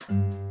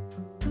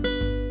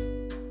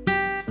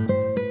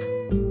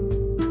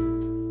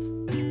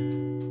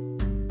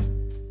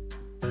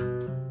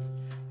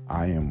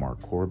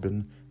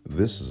Corbin.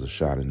 This is a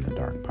Shot in the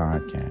Dark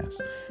podcast.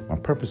 My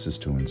purpose is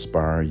to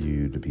inspire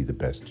you to be the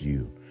best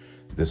you.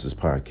 This is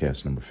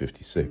podcast number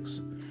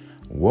 56.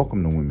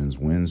 Welcome to Women's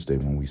Wednesday,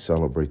 when we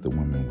celebrate the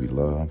women we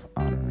love,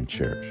 honor, and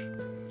cherish.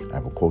 I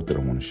have a quote that I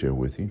want to share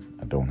with you.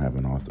 I don't have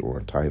an author or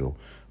a title,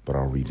 but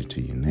I'll read it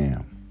to you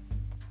now.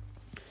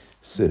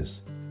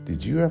 Sis,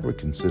 did you ever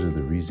consider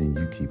the reason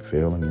you keep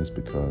failing is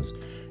because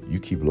you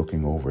keep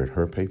looking over at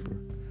her paper?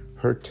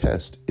 Her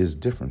test is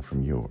different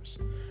from yours.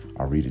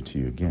 I'll read it to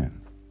you again.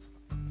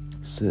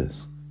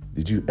 Sis,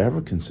 did you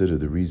ever consider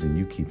the reason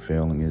you keep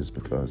failing is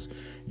because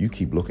you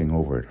keep looking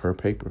over at her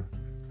paper?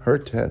 Her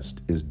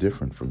test is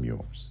different from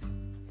yours.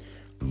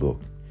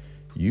 Look,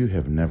 you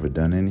have never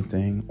done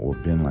anything or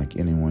been like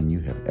anyone you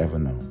have ever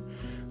known.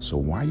 So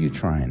why you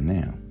trying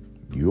now?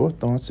 Your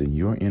thoughts and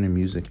your inner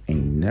music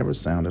ain't never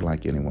sounded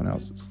like anyone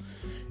else's.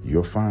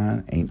 Your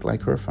fine ain't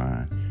like her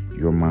fine.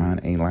 Your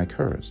mind ain't like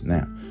hers.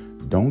 Now,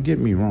 don't get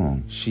me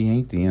wrong. She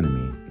ain't the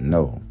enemy.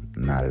 No,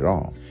 not at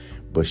all.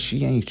 But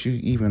she ain't you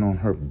even on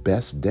her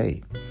best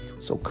day.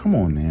 So come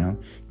on now.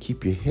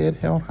 Keep your head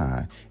held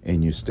high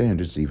and your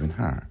standards even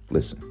higher.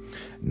 Listen,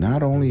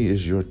 not only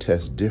is your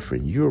test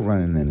different, you're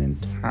running an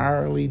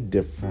entirely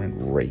different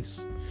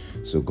race.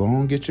 So go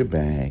on, get your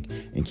bag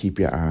and keep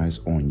your eyes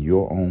on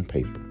your own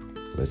paper.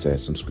 Let's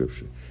add some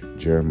scripture.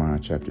 Jeremiah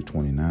chapter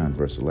 29,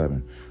 verse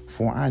 11.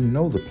 For I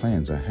know the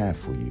plans I have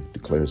for you,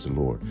 declares the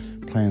Lord.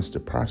 Plans to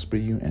prosper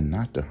you and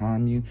not to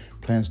harm you.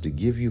 Plans to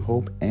give you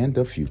hope and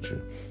a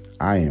future.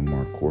 I am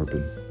Mark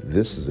Corbin.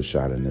 This is a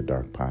Shot in the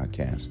Dark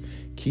podcast.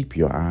 Keep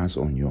your eyes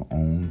on your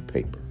own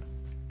paper.